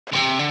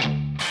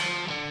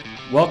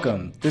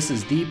Welcome. This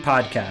is the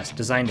podcast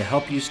designed to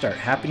help you start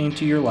happening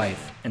to your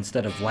life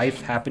instead of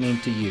life happening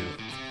to you.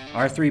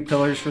 Our 3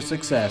 pillars for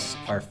success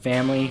are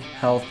family,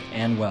 health,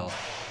 and wealth.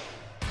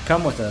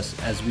 Come with us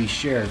as we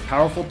share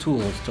powerful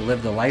tools to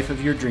live the life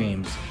of your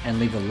dreams and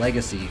leave a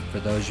legacy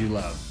for those you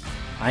love.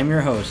 I'm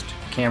your host,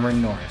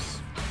 Cameron Norris.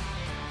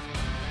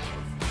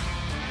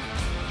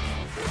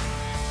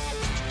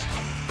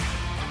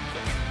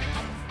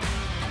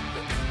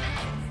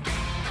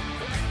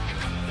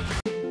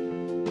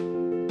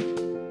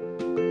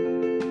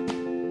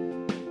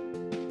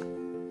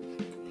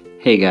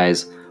 Hey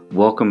guys,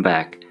 welcome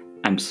back.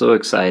 I'm so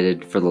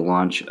excited for the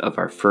launch of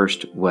our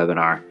first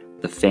webinar,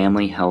 The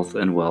Family, Health,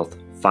 and Wealth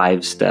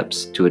 5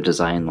 Steps to a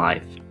Designed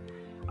Life.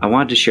 I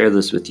wanted to share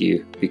this with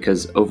you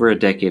because over a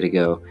decade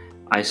ago,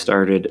 I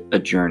started a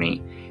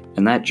journey,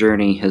 and that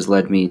journey has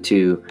led me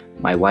to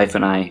my wife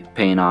and I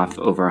paying off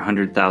over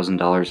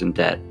 $100,000 in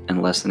debt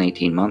in less than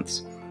 18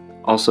 months,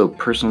 also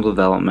personal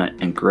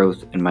development and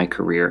growth in my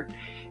career,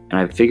 and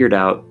I've figured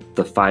out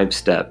the 5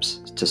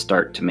 steps to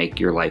start to make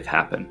your life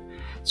happen.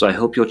 So I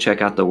hope you'll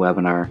check out the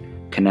webinar,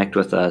 connect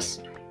with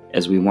us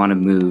as we want to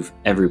move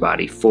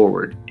everybody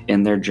forward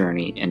in their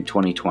journey in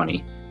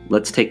 2020.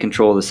 Let's take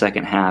control of the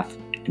second half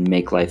and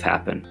make life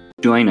happen.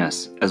 Join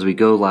us as we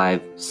go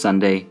live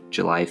Sunday,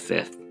 July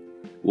 5th.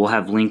 We'll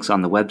have links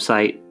on the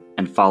website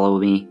and follow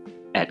me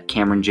at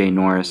Cameron J.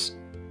 Norris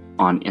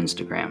on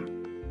Instagram.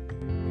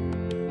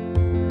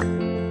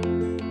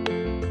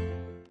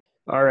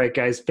 All right,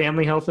 guys,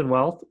 family, health, and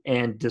wealth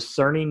and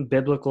discerning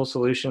biblical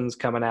solutions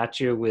coming at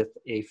you with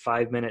a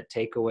 5-minute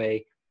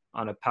takeaway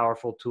on a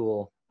powerful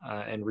tool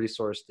and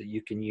resource that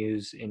you can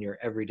use in your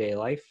everyday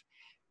life.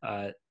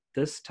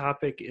 This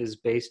topic is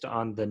based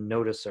on The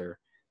Noticer.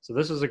 So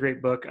this is a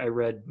great book I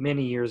read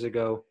many years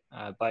ago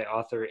by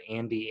author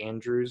Andy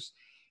Andrews.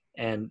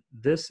 And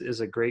this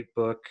is a great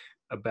book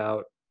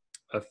about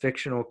a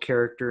fictional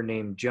character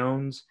named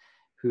Jones,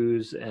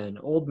 who's an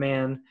old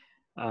man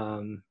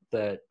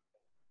that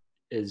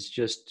is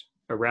just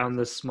around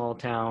this small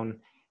town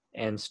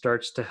and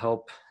starts to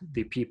help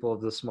the people of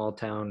the small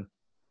town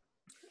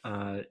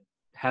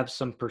have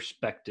some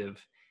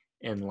perspective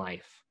in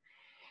life.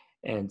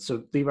 And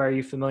so, Levi, are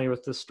you familiar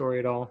with this story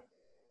at all?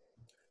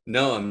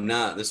 No, I'm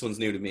not. This one's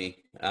new to me.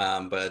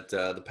 But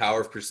the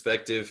power of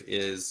perspective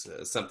is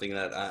something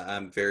that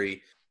I'm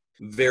very,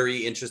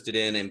 very interested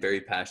in and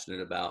very passionate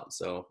about.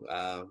 So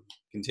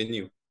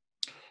continue.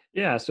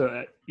 Yeah,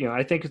 so,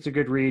 I think it's a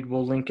good read.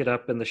 We'll link it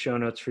up in the show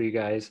notes for you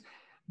guys.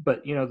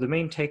 But, the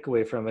main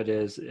takeaway from it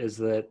is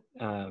that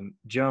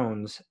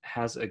Jones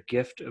has a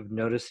gift of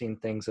noticing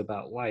things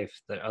about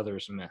life that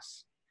others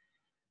miss.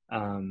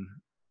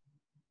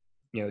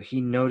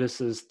 He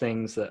notices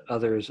things that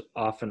others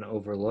often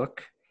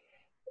overlook,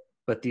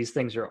 but these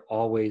things are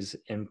always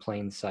in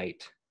plain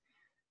sight.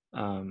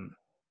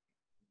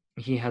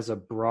 He has a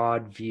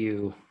broad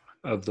view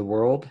of the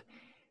world,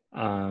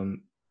 and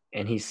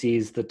he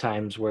sees the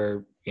times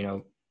where,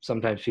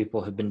 sometimes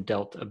people have been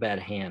dealt a bad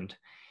hand.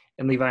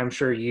 And Levi, I'm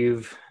sure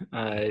you've,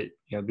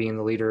 being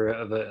the leader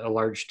of a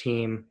large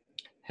team,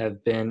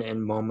 have been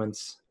in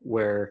moments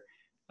where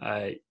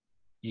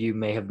you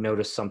may have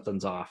noticed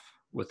something's off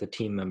with a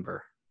team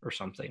member or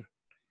something.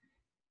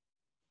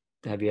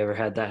 Have you ever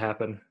had that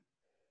happen?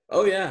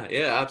 Oh yeah,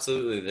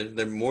 absolutely.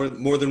 They're more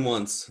than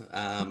once.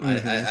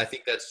 I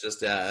think that's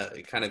just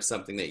kind of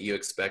something that you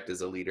expect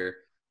as a leader,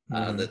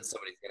 that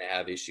somebody's going to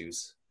have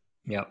issues.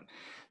 Yep.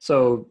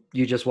 So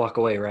you just walk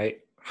away, right?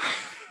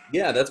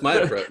 Yeah, that's my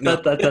approach. No.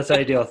 That's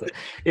ideal.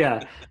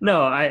 Yeah.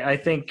 No, I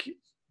think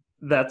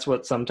that's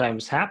what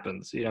sometimes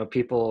happens.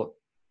 People,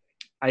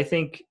 I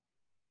think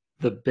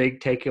the big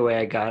takeaway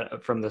I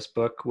got from this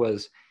book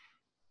was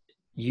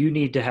you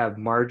need to have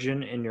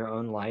margin in your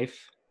own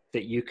life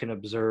that you can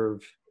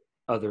observe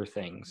other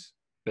things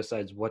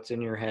besides what's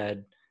in your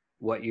head,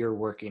 what you're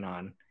working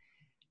on.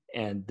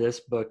 And this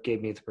book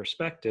gave me the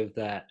perspective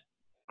that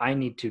I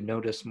need to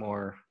notice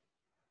more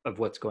of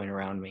what's going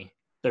around me.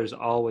 There's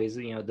always,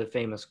 the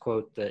famous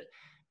quote that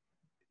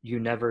you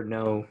never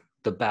know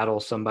the battle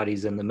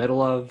somebody's in the middle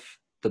of,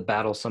 the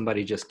battle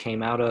somebody just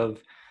came out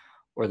of,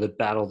 or the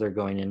battle they're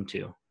going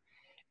into.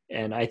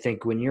 And I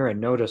think when you're a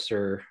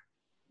noticer,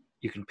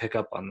 you can pick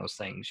up on those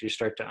things. You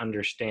start to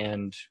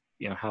understand,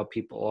 how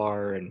people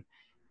are and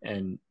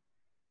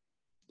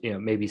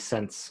maybe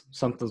sense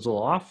something's a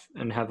little off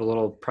and have a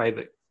little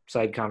private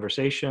side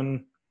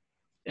conversation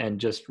and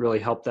just really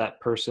help that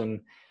person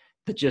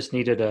that just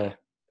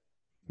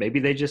maybe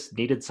they just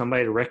needed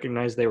somebody to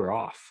recognize they were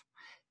off.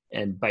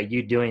 And by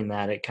you doing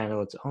that, it kind of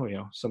lets,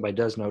 somebody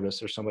does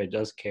notice or somebody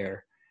does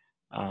care.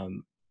 Or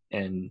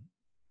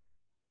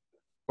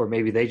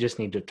maybe they just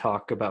need to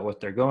talk about what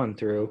they're going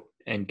through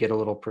and get a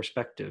little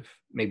perspective.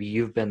 Maybe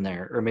you've been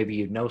there, or maybe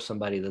you know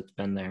somebody that's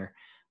been there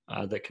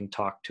that can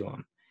talk to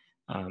them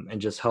and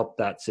just help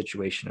that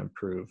situation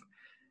improve.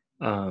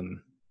 Well,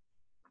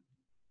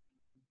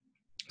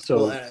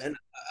 and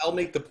I'll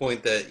make the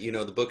point that,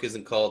 the book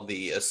isn't called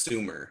The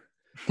Assumer.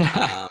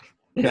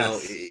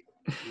 Yes.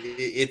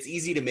 It's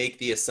easy to make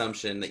the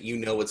assumption that you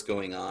know what's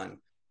going on,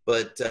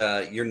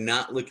 but you're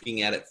not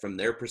looking at it from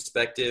their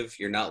perspective.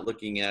 You're not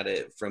looking at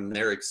it from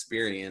their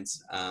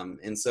experience.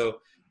 And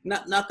so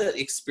not that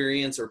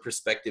experience or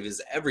perspective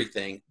is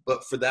everything,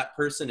 but for that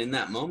person in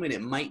that moment,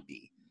 it might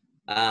be.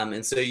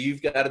 And so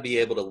you've got to be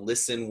able to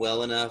listen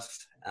well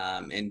enough,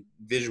 and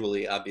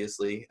visually,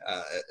 obviously,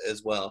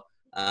 as well.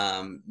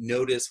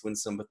 Notice when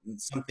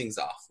something's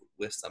off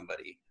with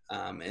somebody.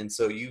 And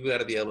so you've got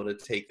to be able to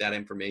take that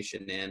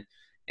information in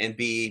and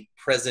be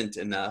present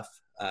enough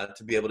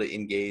to be able to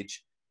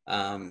engage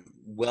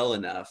well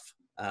enough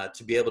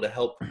to be able to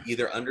help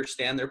either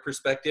understand their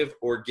perspective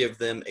or give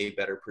them a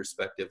better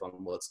perspective on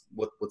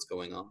what's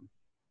going on.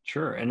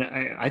 Sure. And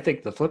I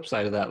think the flip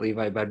side of that,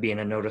 Levi, by being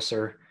a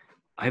noticer,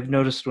 I've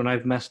noticed when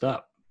I've messed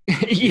up.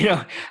 You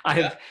know,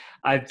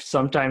 I've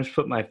sometimes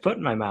put my foot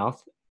in my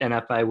mouth, and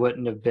if I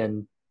wouldn't have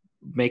been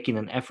making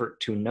an effort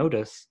to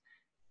notice,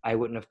 I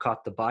wouldn't have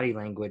caught the body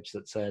language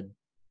that said,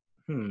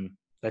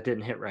 that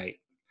didn't hit right.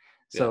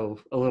 So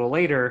a little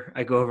later,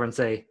 I go over and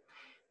say,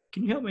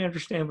 can you help me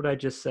understand what I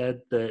just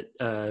said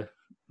that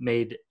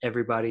made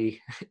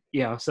everybody,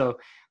 so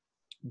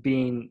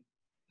being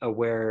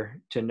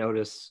aware to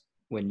notice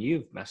when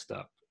you've messed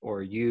up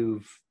or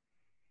you've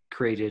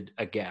created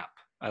a gap,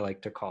 I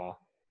like to call.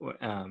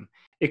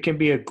 It can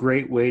be a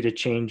great way to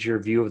change your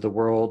view of the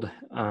world,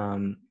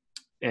 and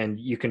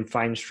you can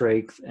find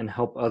strength and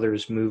help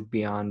others move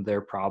beyond their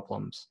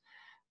problems.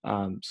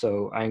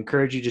 So I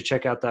encourage you to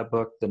check out that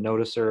book, The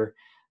Noticer.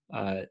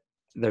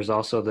 There's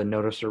also The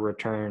Noticer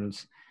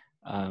Returns,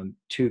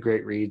 2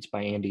 great reads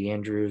by Andy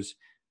Andrews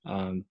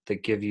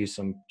that give you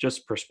some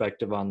just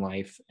perspective on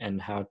life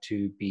and how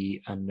to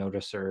be a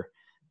noticer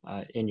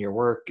in your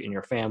work, in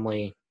your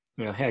family,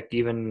 heck,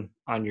 even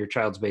on your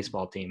child's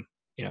baseball team.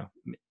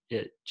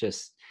 It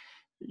just,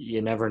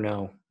 you never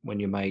know when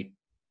you might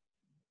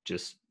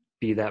just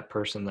be that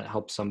person that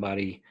helps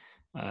somebody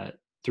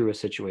through a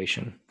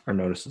situation or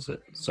notices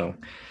it. So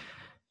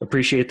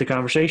appreciate the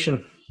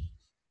conversation.